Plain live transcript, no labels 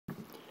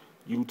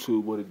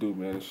YouTube, what it do,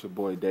 man? It's your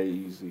boy Day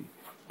Easy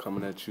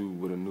coming at you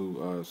with a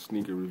new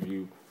sneaker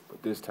review.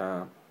 But this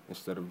time,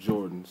 instead of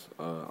Jordans,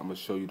 I'm going to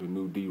show you the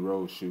new D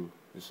Rose shoe.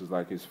 This is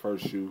like his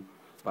first shoe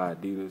by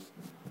Adidas.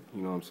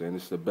 You know what I'm saying?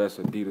 It's the best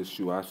Adidas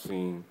shoe I've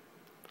seen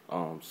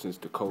since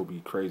the Kobe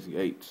Crazy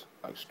 8s.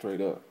 Like,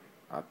 straight up.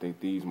 I think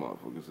these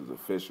motherfuckers is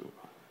official.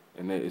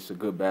 And it's a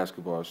good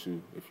basketball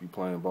shoe. If you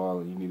playing ball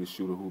and you need a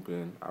shoe to hoop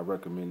in, I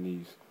recommend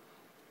these.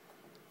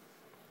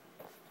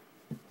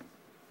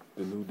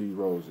 The new D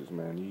Roses,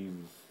 man.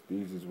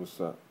 These is what's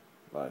up.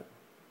 Like,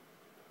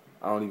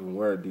 I don't even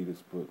wear Adidas,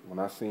 but when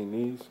I seen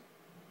these,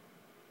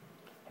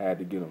 had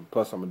to get them.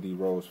 Plus, I'm a D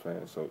Rose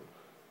fan, so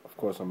of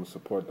course I'm gonna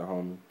support the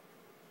homie.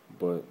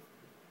 But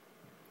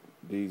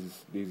these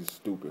is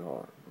stupid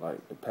hard.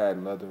 Like the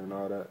patent leather and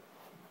all that.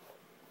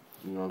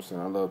 You know what I'm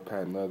saying? I love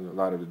patent leather. A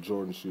lot of the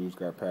Jordan shoes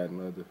got patent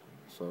leather,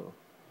 so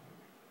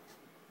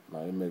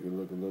like it make it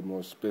look a little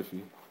more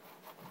spiffy.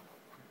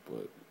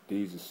 But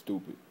these are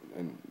stupid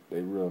and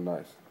they real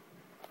nice.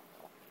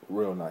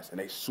 Real nice. And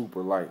they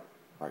super light.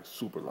 Like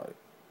super light.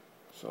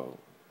 So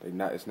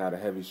it's not a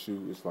heavy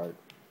shoe, it's like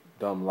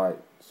dumb light.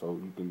 So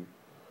you can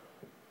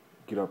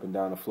get up and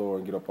down the floor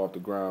and get up off the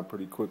ground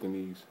pretty quick in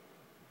these.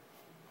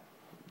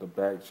 The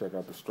back, check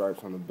out the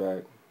stripes on the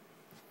back.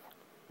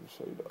 Let me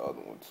show you the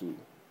other one too.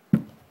 You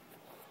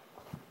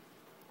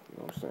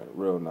know what I'm saying?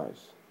 Real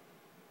nice.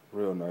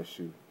 Real nice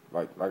shoe.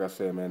 Like I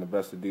said, man, the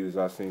best Adidas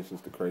I've seen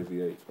since the Crazy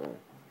 8s, man.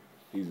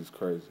 These is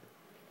crazy.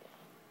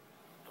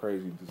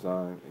 Crazy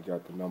design. They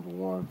got the number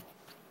 1.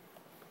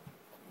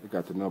 They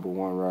got the number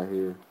 1 right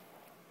here.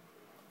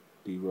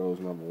 D Rose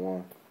number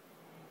 1.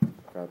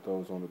 Got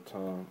those on the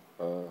tongue.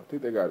 I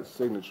think they got a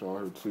signature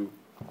on here too.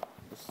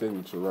 A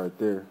signature right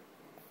there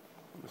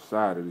on the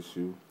side of the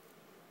shoe.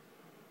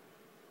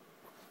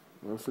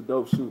 Well, it's a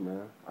dope shoe,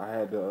 man. I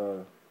had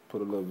to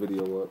put a little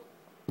video up.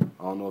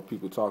 I don't know if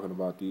people talking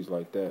about these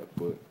like that,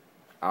 but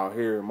out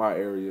here in my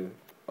area,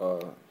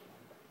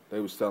 they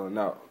was selling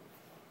out.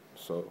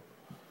 So,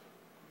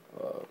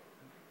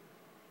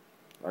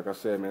 like I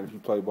said, man, if you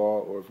play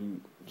ball or if you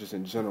just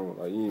in general,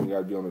 like you ain't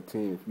gotta be on a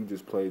team. If you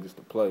just play just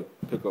to play,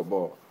 pick up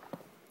ball.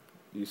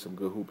 These some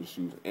good hooping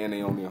shoes, and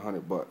they only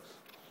 $100,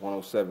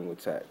 107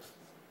 with tax.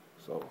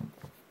 So,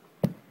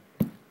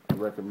 I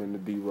recommend the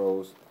D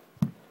Rose.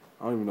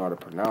 I don't even know how to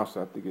pronounce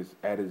it. I think it's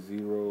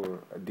Adizero or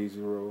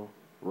Adizero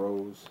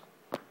Rose.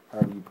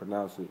 However you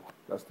pronounce it,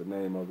 that's the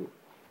name of it.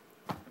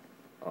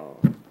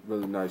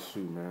 Really nice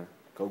shoe, man.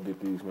 Go get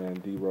these, man.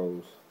 D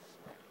Rose.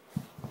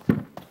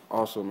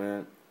 Also,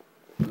 man,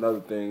 another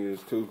thing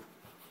is too,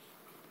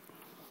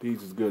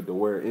 these is good to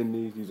wear in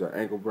these. These are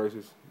ankle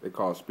braces. They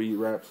call speed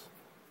wraps.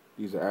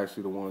 These are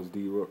actually the ones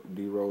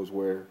D Rose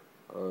wear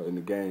in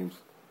the games.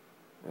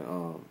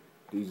 And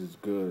these is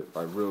good,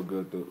 like real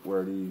good to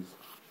wear these.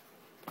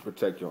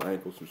 Protect your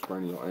ankles from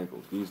spraining your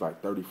ankles. These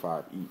like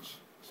 $35 each.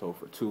 So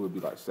for 2 it'd be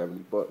like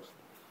 $70.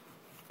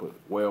 But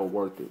well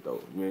worth it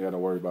though. You ain't gotta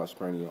worry about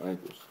spraining your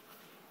ankles.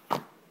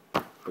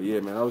 But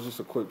yeah, man, that was just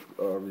a quick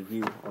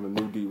review on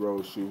the new D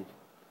Rose shoe.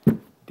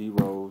 D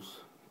Rose,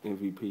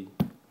 MVP,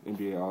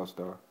 NBA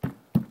All-Star.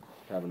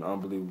 Having an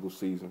unbelievable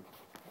season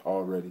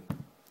already.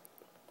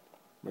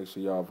 Make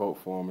sure y'all vote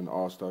for him in the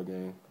All-Star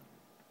game.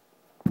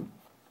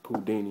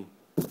 Houdini,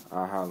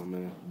 I holla,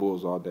 man.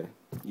 Bulls all day.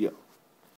 Yeah.